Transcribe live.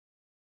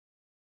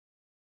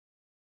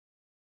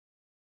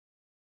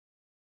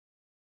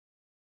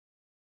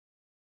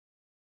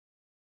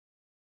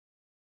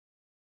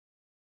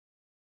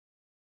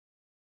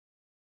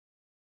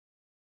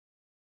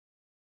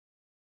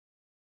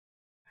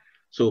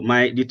So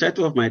the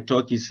title of my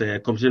talk is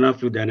Computational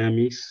Fluid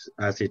Dynamics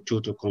as a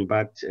tool to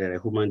combat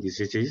human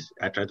diseases.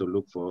 I try to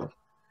look for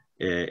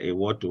a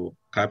word to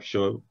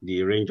capture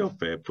the range of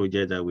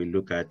projects that we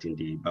look at in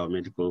the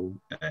biomedical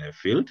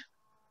field.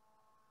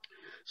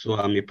 So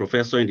I'm a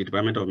professor in the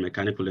Department of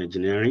Mechanical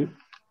Engineering.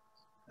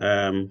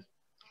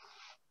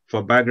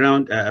 For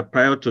background,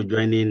 prior to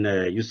joining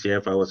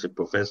UCF, I was a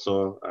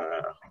professor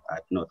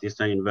at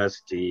Northeastern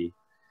University.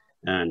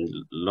 And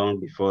long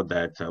before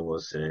that, I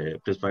was a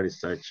principal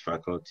research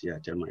faculty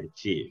at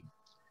MIT.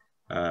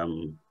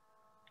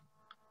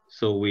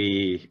 So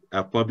we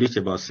have published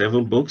about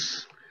 7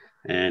 books,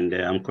 and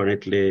I'm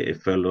currently a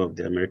fellow of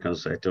the American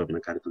Society of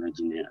Mechanical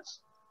Engineers.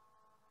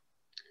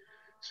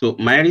 So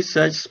my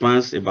research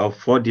spans about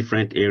 4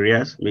 different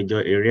areas,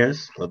 major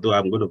areas, although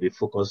I'm going to be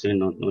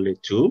focusing on only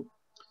 2.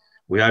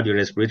 We have the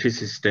respiratory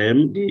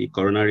system, the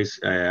coronary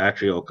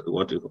artery, or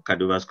what we call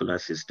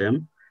cardiovascular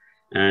system.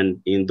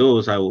 And in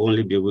those, I will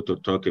only be able to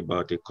talk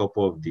about a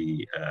couple of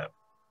the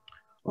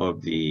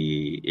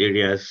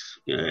areas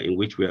in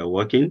which we are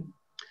working.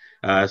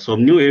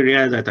 Some new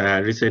areas that I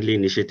have recently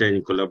initiated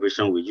in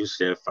collaboration with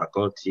UCF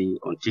faculty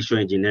on tissue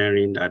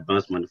engineering,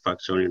 advanced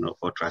manufacturing of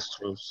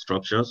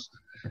ultrastructures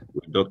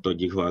with Dr.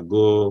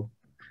 Jihuago,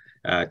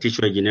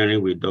 tissue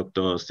engineering with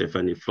Dr.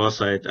 Stephanie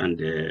Forsyth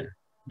and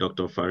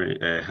Dr.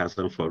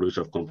 Hassan Farouche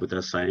of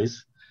computer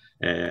science.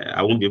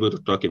 I won't be able to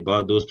talk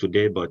about those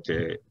today, but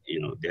you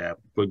know, there are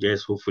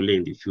projects hopefully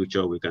in the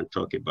future we can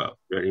talk about,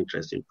 very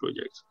interesting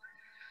projects.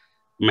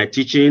 My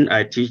teaching,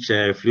 I teach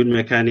fluid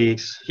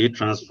mechanics, heat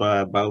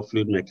transfer,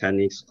 biofluid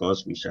mechanics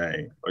course, which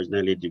I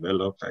originally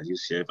developed at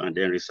UCF, and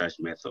then research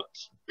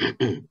methods.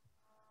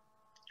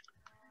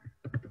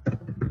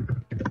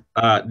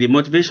 The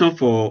motivation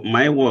for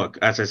my work,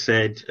 as I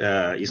said,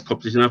 is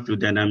computational fluid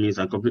dynamics,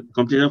 and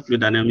computational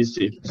fluid dynamics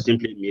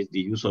simply means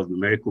the use of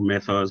numerical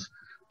methods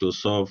to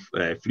solve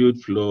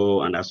fluid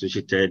flow and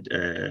associated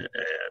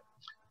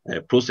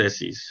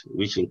processes,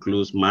 which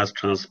includes mass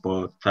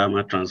transport,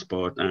 thermal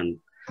transport, and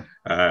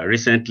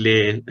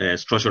recently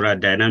structural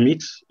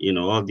dynamics. You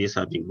know, all these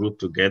have been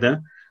grouped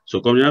together. So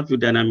computational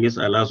fluid dynamics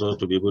allows us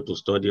to be able to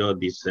study all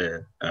these,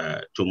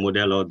 to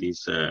model all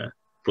these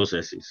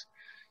processes.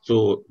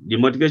 So the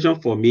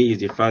motivation for me is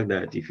the fact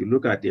that if you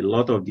look at a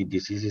lot of the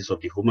diseases of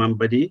the human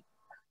body,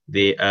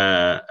 they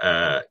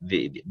are,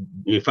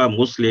 in fact,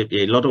 mostly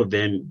a lot of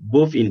them,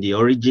 both in the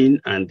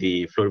origin and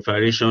the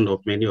proliferation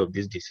of many of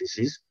these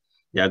diseases,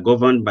 they are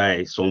governed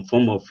by some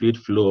form of fluid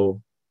flow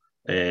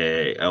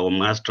or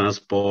mass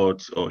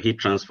transport or heat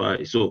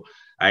transfer. So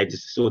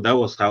that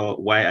was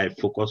why I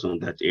focused on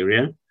that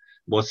area.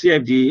 But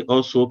CFD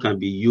also can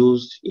be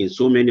used in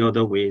so many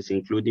other ways,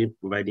 including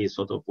providing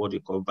sort of what we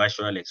call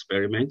virtual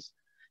experiments.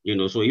 You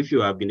know, so if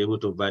you have been able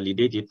to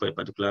validate it for a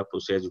particular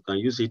process, you can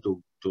use it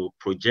to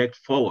project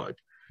forward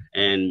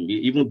and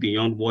even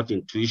beyond what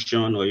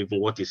intuition or even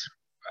what is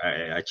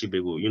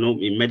achievable. You know,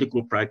 in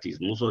medical practice,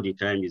 most of the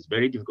time it's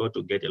very difficult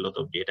to get a lot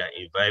of data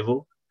in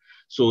vivo.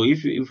 So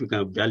if you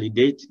can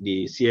validate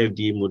the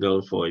CFD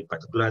model for a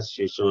particular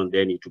situation,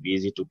 then it will be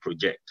easy to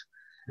project.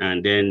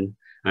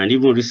 And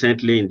even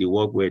recently in the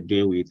work we're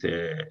doing with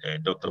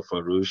Dr.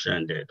 Farouche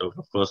and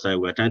Dr. Forsyth,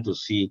 we're trying to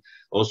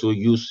also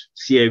use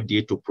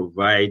CFD to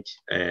provide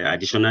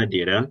additional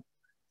data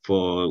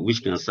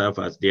which can serve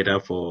as data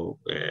for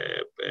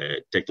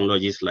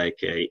technologies like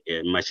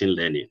machine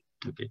learning.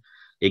 Okay.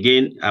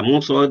 Again,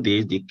 amongst all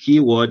these, the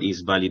key word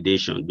is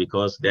validation,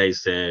 because there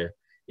is a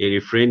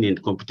refrain in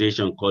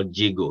computation called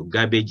GIGO,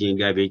 garbage in,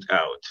 garbage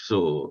out.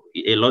 So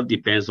a lot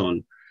depends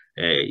on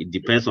it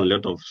depends on a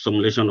lot of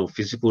simulation of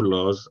physical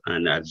laws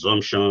and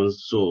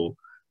assumptions. So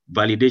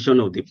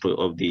validation of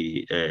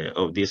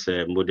these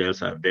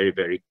models are very,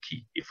 very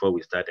key before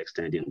we start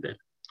extending them.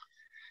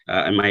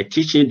 And my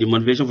teaching, the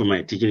motivation for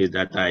my teaching is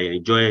that I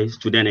enjoy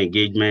student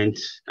engagement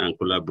and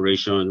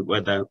collaboration,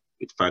 whether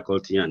with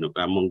faculty and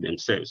among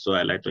themselves. So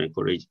I like to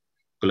encourage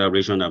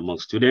collaboration among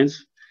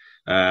students.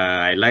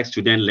 I like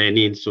student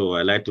learning, so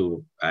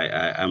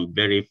I'm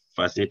very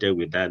fascinated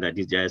with that. That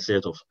is the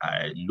aspect of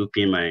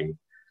looking my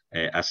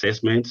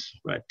assessments.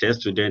 I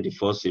test student the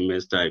first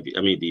semester, I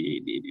mean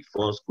the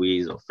first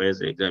quiz or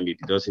first exam. If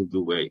it doesn't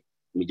do well,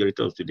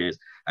 majority of students,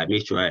 I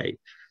make sure I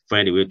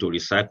find a way to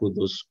recycle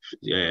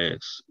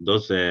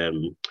those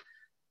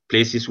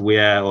places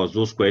where, or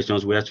those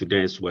questions where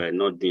students were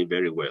not doing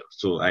very well.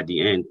 So at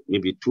the end,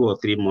 maybe 2 or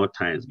 3 more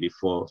times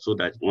before, so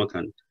that one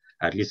can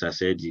at least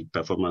assess the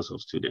performance of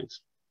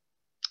students.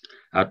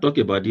 I'll talk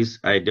about this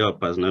idea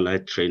of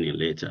personalized training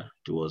later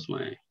towards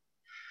my.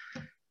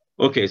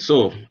 Okay,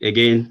 so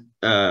again,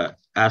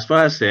 as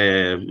far as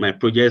my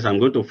projects, I'm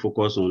going to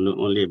focus on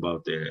only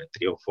about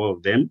 3 or 4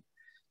 of them.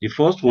 The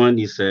first one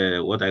is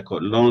what I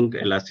call long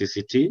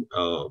elasticity,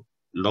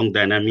 long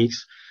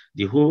dynamics.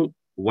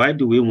 Why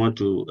do we want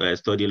to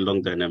study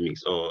long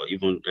dynamics or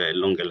even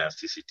long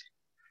elasticity?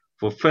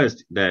 For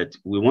first, that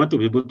we want to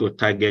be able to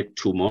target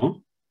tumor.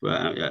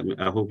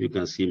 I hope you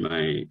can see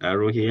my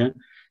arrow here.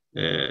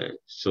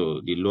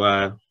 So the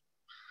lower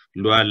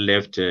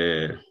left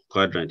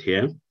quadrant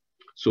here.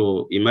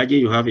 So imagine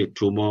you have a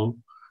tumor.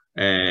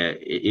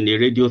 In a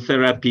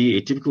radiotherapy,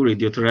 a typical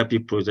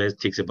radiotherapy process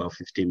takes about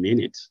 15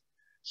 minutes.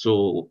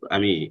 So, I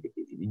mean,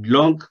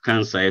 lung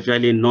cancer,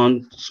 especially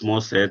non-small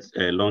cell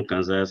lung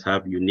cancers,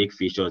 have unique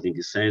features in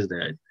the sense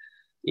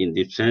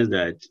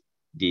that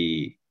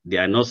they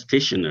are not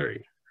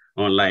stationary,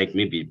 unlike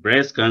maybe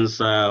breast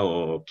cancer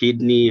or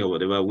kidney or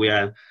whatever,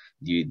 where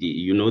the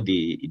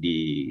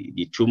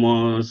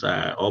tumors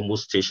are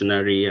almost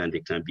stationary and they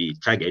can be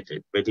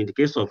targeted. But in the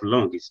case of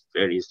lung,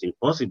 it's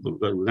impossible,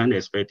 because we can't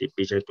expect a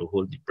patient to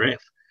hold the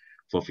breath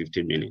for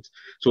 15 minutes.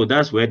 So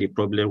that's where the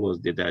problem was,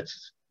 that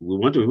we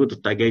want to be able to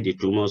target the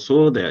tumor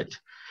so that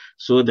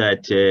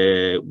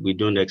we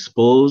don't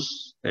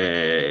expose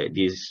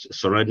these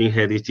surrounding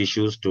healthy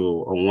tissues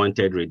to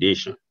unwanted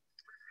radiation.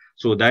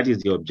 So that is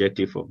the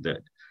objective of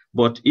that.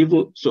 But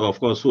even so, of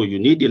course, so you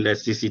need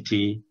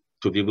elasticity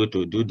to be able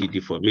to do the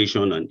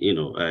deformation and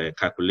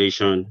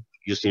calculation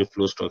using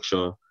flow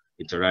structure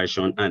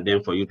interaction, and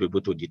then for you to be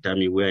able to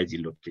determine where is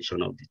the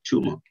location of the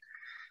tumor.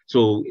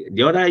 So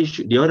the other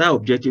issue, the other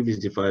objective is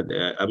the fact,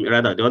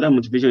 the other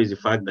motivation is the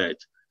fact that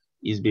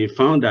it's been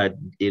found that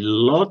a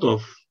lot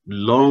of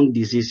lung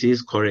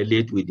diseases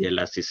correlate with the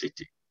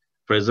elasticity.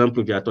 For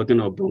example, if you are talking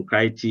of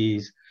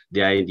bronchitis,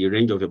 they are in the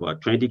range of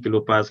about 20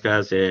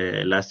 kilopascals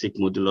elastic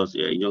modulus,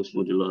 Young's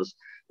modulus.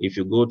 If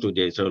you go to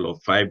the sort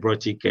of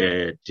fibrotic,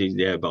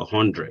 they're about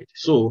 100.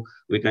 So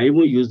we can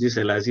even use this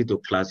elasticity to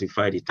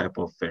classify the type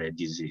of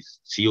disease,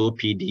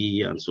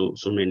 COPD, and so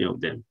many of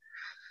them.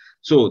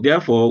 So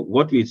therefore,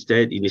 what we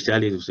said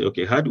initially is to say,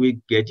 okay, how do we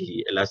get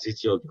the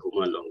elasticity of the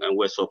human lung? And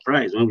we're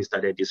surprised when we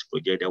started this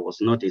project, there was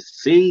not a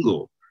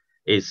single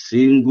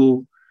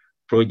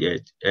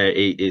project,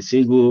 a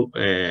single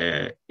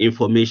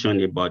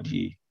information about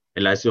the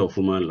elasticity of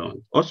human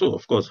lung. Also,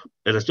 of course,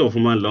 elasticity of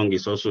human lung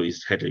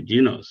is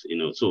heterogeneous,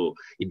 so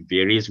it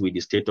varies with the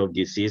state of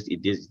disease.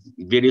 It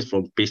varies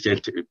from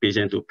patient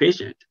to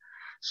patient.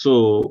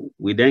 So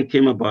we then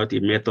came about a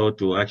method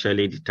to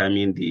actually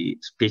determine the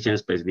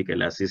patient-specific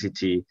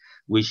elasticity,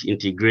 which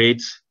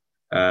integrates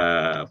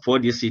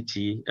 4D CT,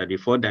 the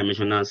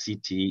 4-dimensional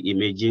CT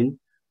imaging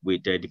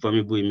with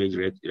deformable image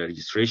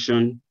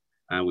registration,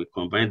 and we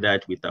combine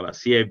that with our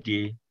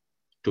CFD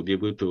to be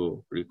able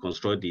to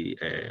reconstruct the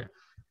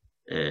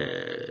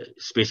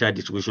spatial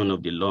distribution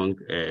of the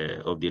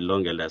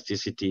lung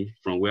elasticity,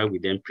 from where we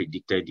then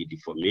predicted the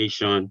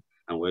deformation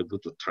and were able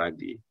to track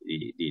the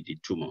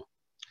tumor.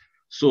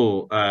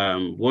 So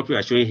what we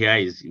are showing here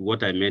is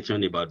what I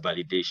mentioned about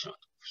validation.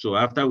 So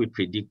after we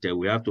predicted,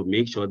 we have to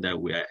make sure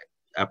that we are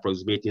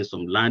approximating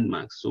some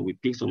landmarks. So we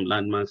pick some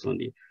landmarks on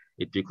the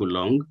apical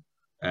lung,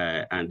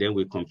 and then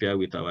we compare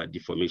with our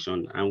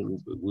deformation.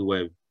 And we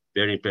were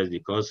very impressed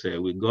because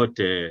we got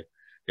a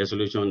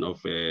resolution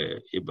of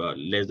about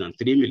less than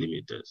 3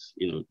 millimeters,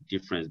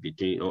 difference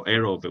between, or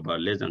error of about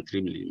less than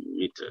 3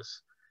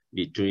 millimeters.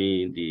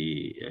 Between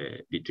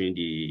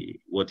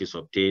what is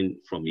obtained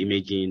from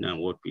imaging and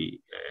what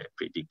we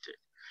predicted.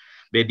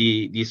 But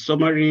the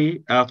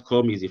summary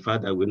outcome is the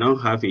fact that we now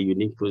have a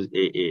unique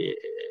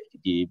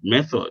the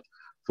method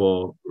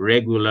for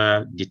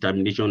regular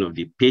determination of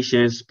the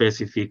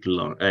patient-specific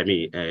lung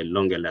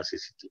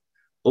elasticity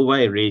over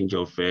a range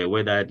of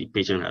whether the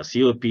patient has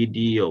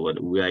COPD or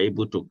whether we are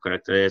able to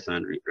characterize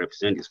and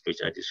represent the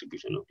spatial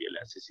distribution of the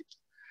elasticity.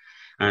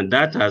 And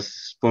that has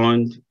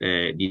spawned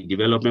the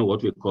development of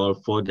what we call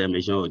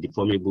 4-dimensional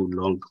deformable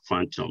lung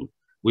phantom,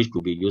 which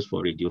could be used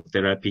for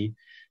radiotherapy.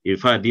 In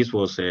fact, this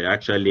was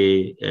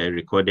actually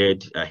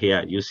recorded here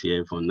at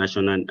UCF on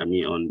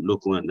on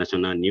local and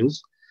national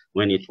news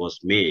when it was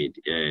made,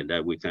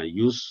 that we can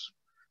use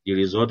the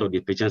result of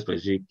the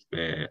patient-specific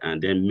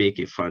and then make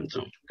a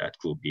phantom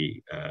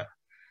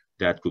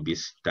that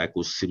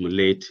could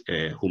simulate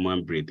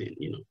human breathing,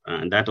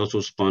 and that also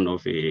spawned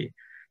off a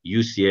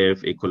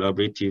UCF, a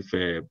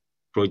collaborative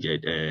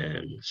project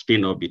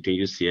spin-off between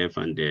UCF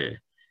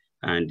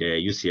and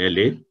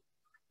UCLA,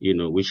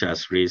 which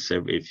has raised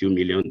a few $1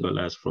 million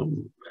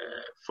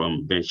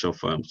from venture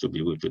firms to be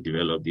able to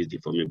develop this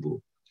deformable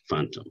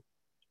phantom.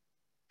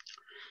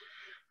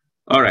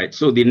 All right,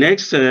 so the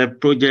next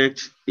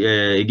project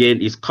again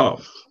is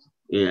cough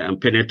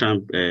and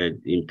penetrant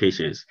in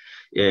patients.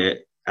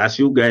 As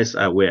you guys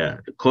are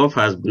aware, cough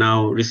has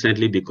now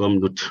recently become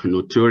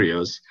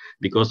notorious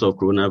because of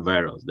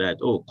coronavirus, that,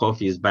 oh,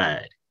 cough is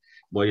bad.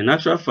 But in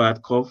actual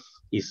fact, cough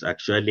is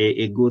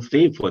actually a good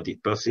thing for the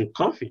person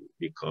coughing,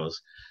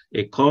 because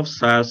a cough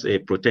serves a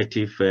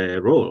protective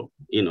role,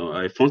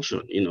 a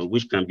function,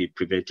 which can be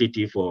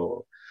preventative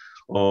or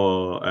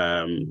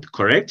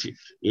corrective,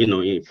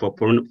 for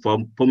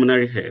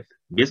pulmonary health.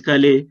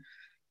 Basically,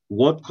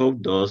 what cough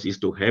does is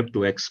to help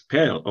to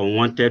expel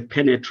unwanted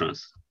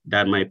penetrants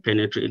that might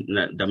penetrate,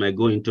 that might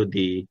go into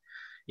the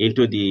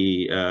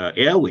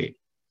airway.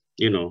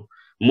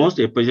 Most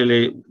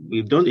especially,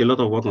 we've done a lot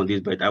of work on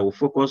this, but I will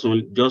focus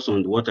on just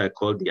on what I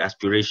call the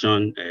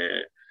aspiration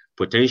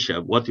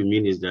potential. What we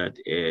mean is that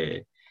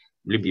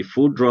maybe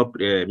food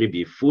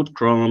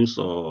crumbs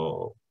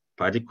or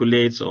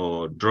particulates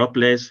or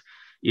droplets,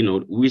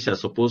 which are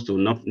supposed to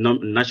not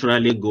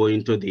naturally go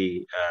into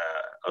the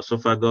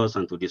esophagus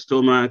and to the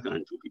stomach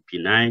and to be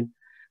benign.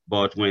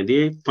 But when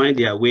they find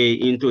their way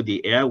into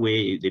the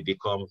airway, they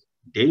become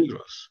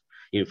dangerous.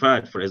 In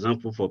fact, for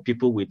example, for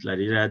people with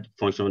lateral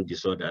function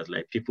disorders,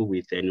 like people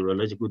with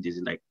neurological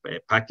disease like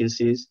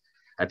Parkinson's,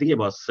 I think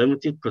about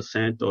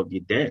 70% of the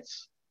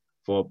deaths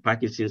for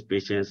Parkinson's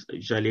patients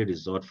usually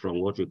result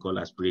from what we call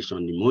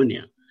aspiration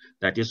pneumonia.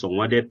 That is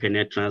unwanted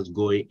penetrance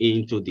going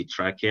into the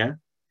trachea,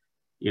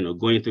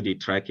 going into the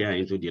trachea,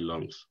 into the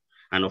lungs.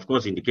 And of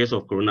course, in the case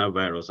of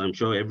coronavirus, I'm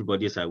sure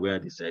everybody's aware,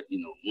 they said,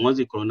 once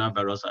the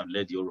coronavirus have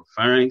led the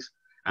oropharynx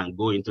and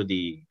go into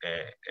the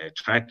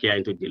trachea,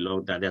 into the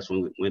lung, that's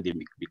when they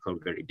become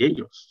very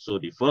dangerous. So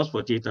the first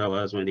 48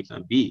 hours when they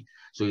can be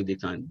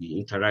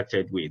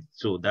interacted with.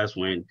 So that's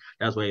why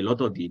a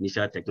lot of the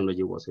initial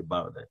technology was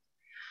about that.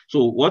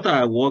 So what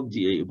I worked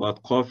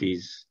about cough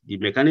is, the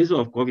mechanism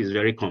of cough is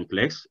very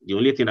complex. The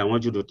only thing I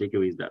want you to take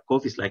away is that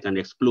cough is like an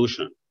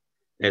explosive.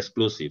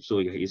 So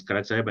it's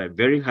characterized by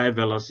very high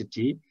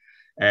velocity.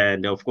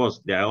 And of course,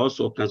 there are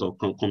also kinds of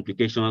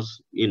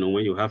complications,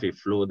 when you have a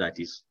flow that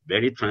is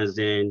very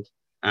transient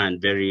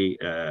and very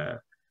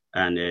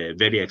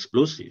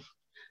explosive.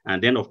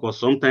 And then, of course,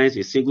 sometimes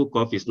a single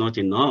cough is not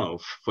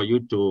enough for you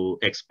to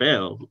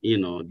expel,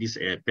 this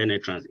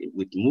penetrance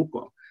with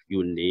mucus.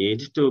 You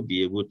need to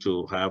be able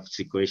to have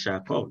sequential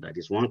cough, that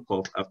is one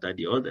cough after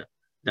the other.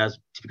 That's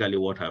typically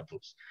what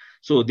happens.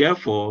 So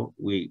therefore,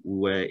 we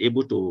were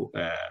able to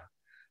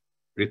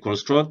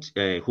reconstruct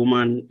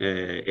human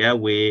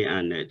airway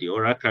and the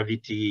oral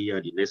cavity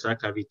and the nasal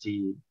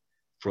cavity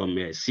from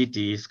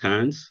CT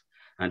scans.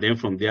 And then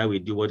from there, we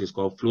do what is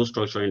called flow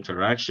structure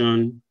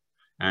interaction.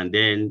 And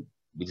then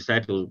we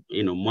decide to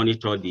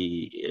monitor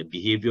the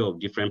behavior of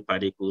different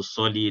particles,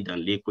 solid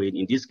and liquid,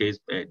 in this case,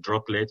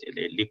 droplet,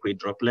 a liquid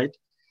droplet.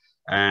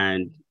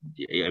 And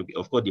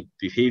of course, the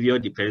behavior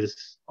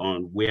depends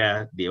on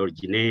where they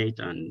originate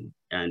and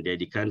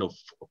the kind of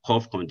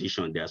cough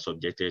condition they are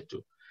subjected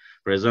to.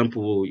 For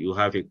example, you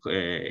have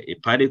a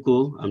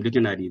particle. I'm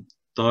looking at the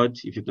third,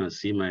 if you can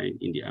see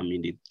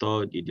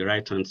the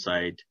right-hand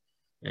side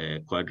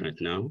quadrant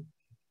now.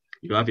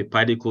 You have a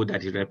particle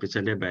that is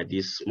represented by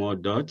this small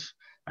dot.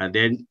 And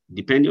then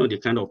depending on the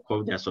kind of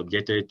cough they are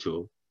subjected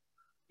to,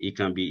 it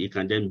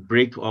can then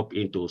break up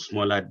into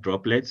smaller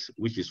droplets,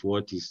 which is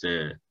what is,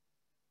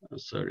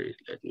 sorry,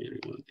 let me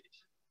remove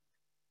this.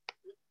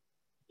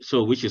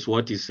 So which is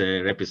what is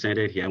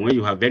represented here. When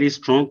you have very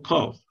strong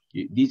cough,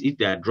 if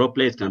there are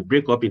droplets, can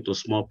break up into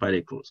small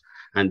particles.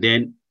 And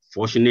then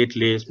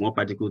fortunately, small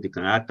particles, they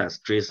can act as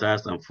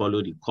tracers and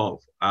follow the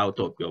cough out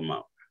of your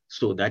mouth.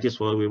 So that is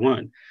what we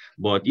want.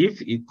 But if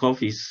the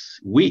cough is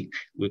weak,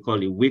 we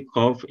call it weak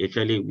cough,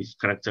 actually, which is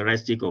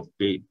characteristic of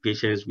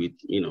patients with,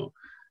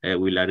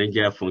 with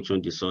laryngeal function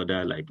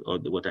disorder, like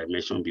what I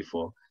mentioned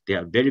before. They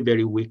are very,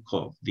 very weak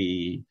cough.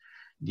 The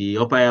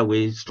upper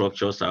airway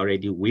structures are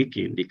already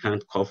weakened. They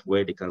can't cough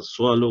well, they can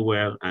swallow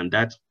well, and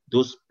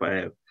those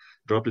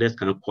droplets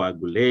can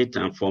coagulate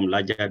and form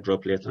larger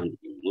droplets, and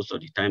most of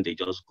the time they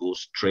just go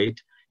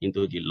straight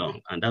into the lung,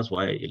 and that's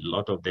why a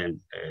lot of them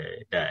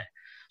die.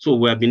 So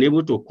we have been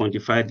able to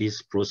quantify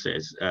this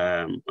process,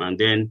 and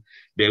then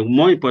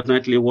more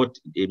importantly, what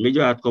a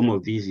major outcome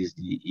of this is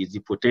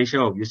the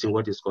potential of using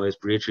what is called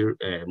respiratory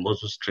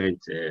muscle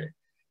strength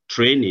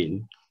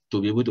training to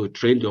be able to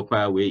train the upper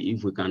airway.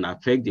 If we can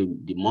affect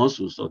the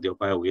muscles of the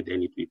upper airway,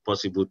 then it will be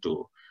possible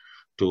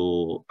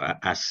to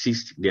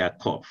assist their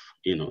cough.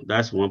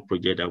 That's one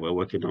project that we're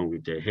working on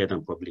with the Health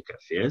and Public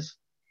Affairs,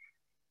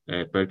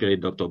 particularly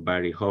Dr.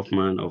 Barry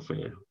Hoffman of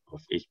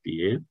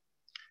HPA.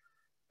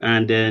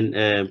 And then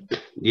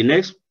the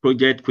next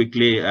project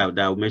quickly that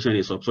I'll mention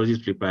is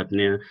obstructive sleep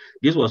apnea.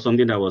 This was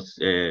something that was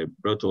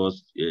brought to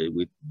us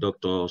with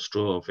Dr.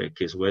 Stroh of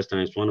Case Western.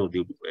 It's one of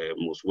the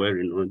most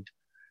well-renowned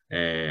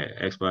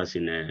experts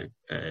in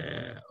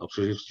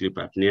obstructive sleep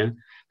apnea.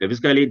 But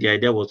basically, the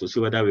idea was to see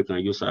whether we can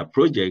use our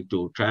project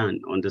to try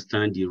and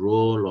understand the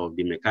role of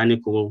the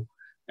mechanical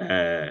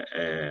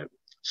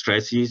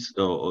stresses,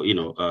 or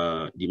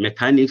the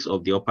mechanics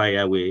of the upper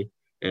airway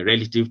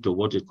relative to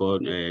what is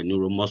called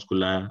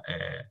neuromuscular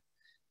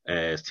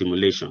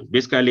stimulation.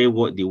 Basically,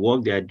 what the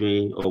work they are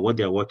doing, or what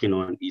they are working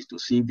on, is to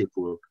see if they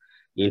could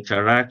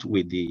interact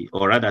with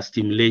or rather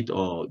stimulate,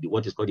 or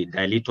what is called the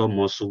dilator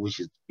muscle, which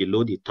is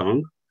below the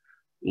tongue,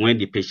 when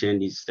the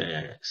patient is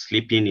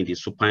sleeping in the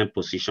supine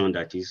position,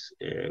 that is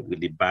with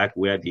the back,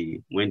 when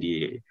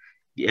the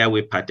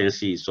airway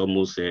patency is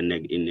almost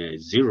in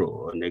zero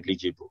or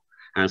negligible,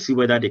 and see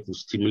whether they could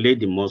stimulate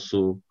the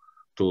muscle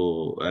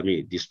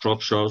the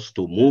structures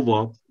to move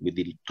up with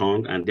the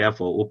tongue and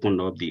therefore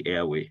open up the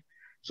airway.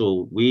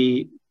 So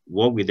we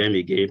work with them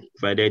again,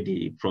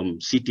 provided from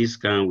CT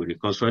scan, we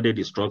reconstructed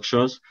the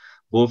structures,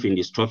 both in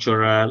the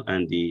structural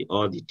and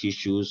all the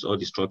tissues, all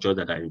the structures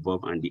that are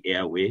involved in the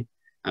airway.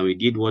 And we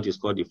did what is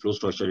called the flow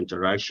structure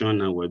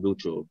interaction, and we're able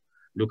to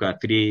look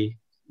at 3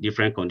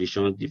 different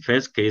conditions. The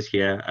first case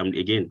here,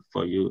 again,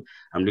 for you,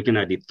 I'm looking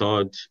at the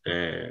third,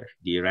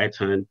 the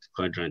right-hand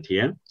quadrant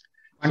here.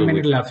 1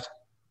 minute left.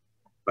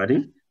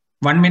 Pardon?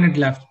 1 minute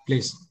left,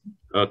 please.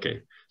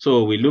 Okay.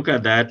 So we look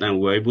at that and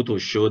we're able to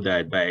show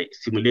that by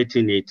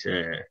stimulating it,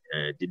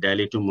 the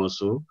dilator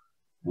muscle,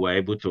 we're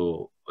able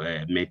to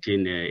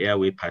maintain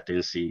airway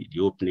patency, the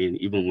opening,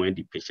 even when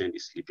the patient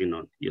is sleeping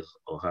on his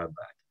or her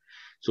back.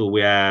 So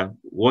we are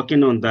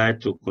working on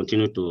that to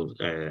continue to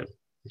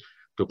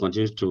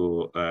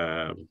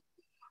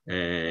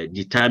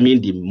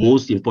determine the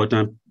most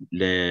important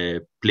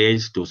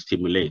place to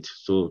stimulate,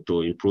 so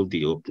to improve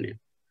the opening.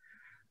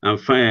 And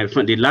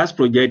the last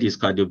project is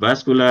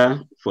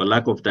cardiovascular, for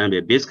lack of time.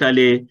 But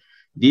basically,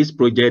 this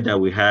project that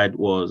we had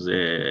was,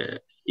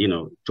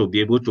 to be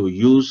able to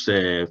use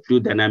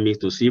fluid dynamics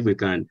to see if we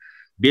can,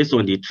 based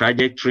on the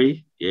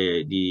trajectory,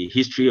 the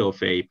history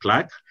of a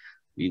plaque,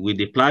 with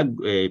the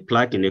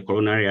plaque in the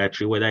coronary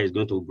artery, whether it's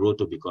going to grow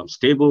to become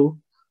stable,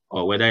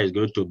 or whether it's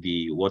going to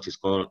be what is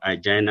called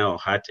angina or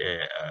heart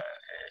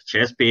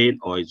chest pain,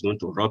 or it's going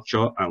to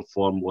rupture and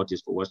form what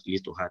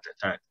leads to heart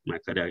attack,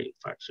 myocardial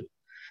infarction.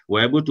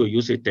 We're able to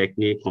use a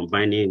technique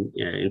combining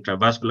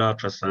intravascular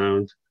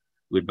ultrasound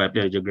with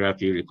biplane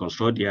angiography,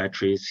 reconstruct the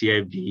artery,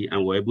 CFD,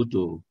 and we're able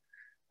to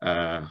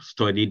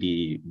study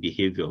the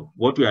behavior.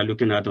 What we are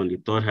looking at on the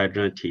third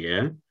hydrant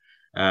here,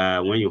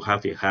 when you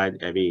have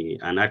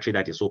an artery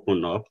that is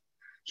open up.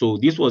 So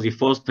this was the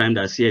first time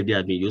that CFD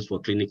had been used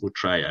for clinical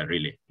trial,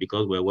 really,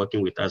 because we're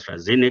working with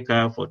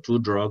AstraZeneca for 2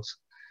 drugs,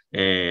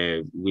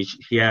 which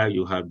here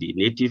you have the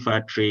native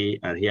artery,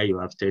 and here you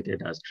have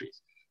stated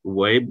arteries. We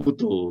were able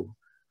to,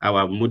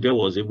 our model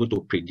was able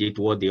to predict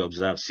what they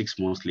observed 6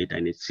 months later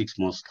in a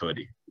 6-month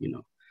study,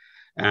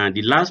 And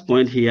the last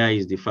point here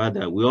is the fact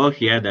that we all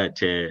hear that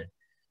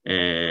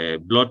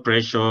blood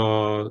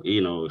pressure,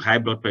 high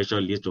blood pressure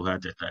leads to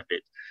heart attack.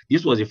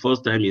 This was the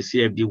first time a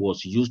CFD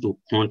was used to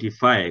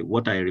quantify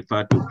what I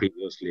referred to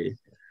previously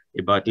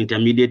about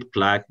intermediate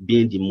plaque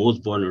being the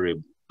most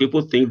vulnerable.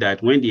 People think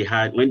that when the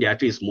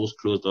artery is most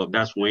closed up,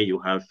 that's when you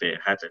have a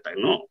heart attack.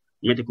 No,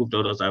 medical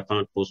doctors have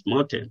found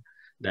post-mortem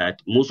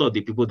that most of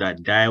the people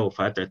that die of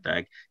heart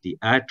attack, the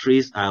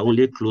arteries are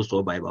only closed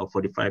up by about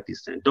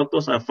 45%.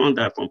 Doctors have found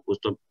that from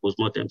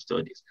post-mortem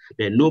studies,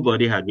 but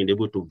nobody had been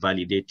able to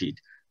validate it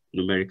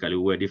numerically.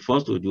 We were the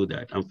first to do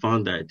that and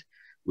found that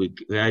we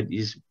had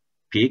this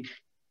peak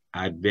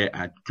at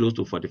close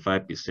to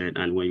 45%.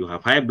 And when you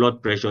have high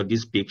blood pressure,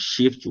 this peak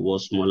shifts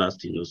towards smaller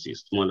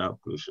stenosis, smaller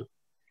occlusion.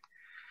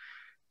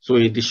 So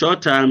in the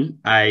short term,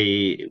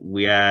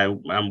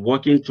 I'm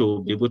working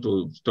to be able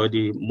to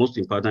study, most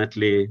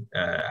importantly,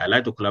 I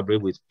like to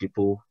collaborate with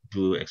people,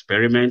 do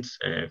experiments.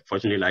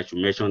 Fortunately, like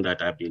you mentioned,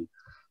 that I've been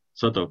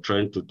sort of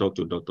trying to talk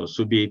to Dr.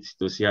 Subit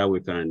to see how we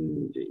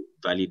can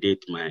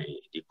validate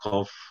the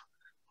cough,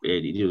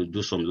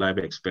 do some lab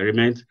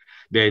experiments.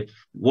 But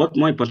what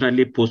more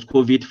importantly,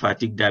 post-COVID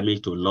fatigue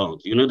damage to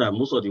lungs. You know that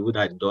most of the people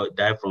that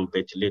die from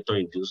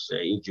ventilator-induced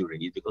injury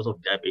is because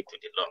of damage to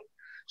the lung.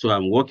 So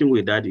I'm working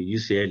with that at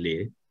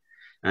UCLA.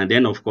 And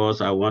then, of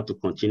course, I want to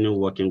continue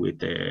working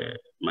with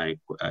my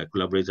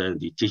collaborators in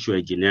the tissue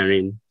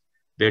engineering,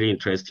 very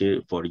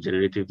interesting for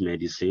regenerative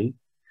medicine.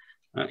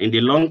 In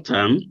the long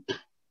term,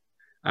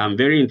 I'm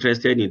very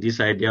interested in this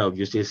idea of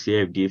using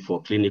CFD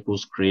for clinical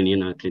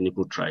screening and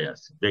clinical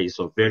trials. There is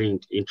of very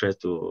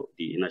interest to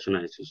the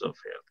National Institutes of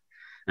Health.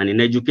 And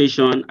in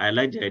education, I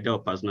like the idea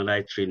of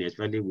personalized training,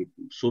 especially with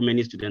so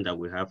many students that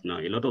we have now.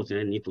 A lot of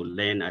students need to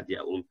learn at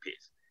their own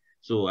pace.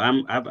 So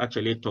I've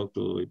actually talked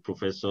to a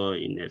professor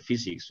in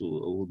physics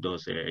who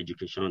does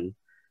education,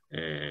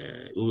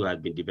 who has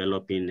been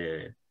developing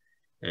a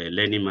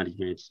learning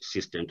management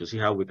system to see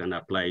how we can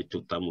apply it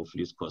to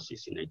thermofluids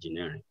courses in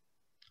engineering.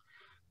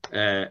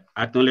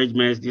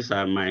 Acknowledgements, these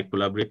are my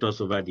collaborators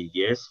over the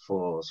years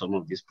for some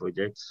of these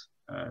projects.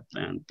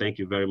 And thank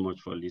you very much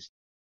for listening.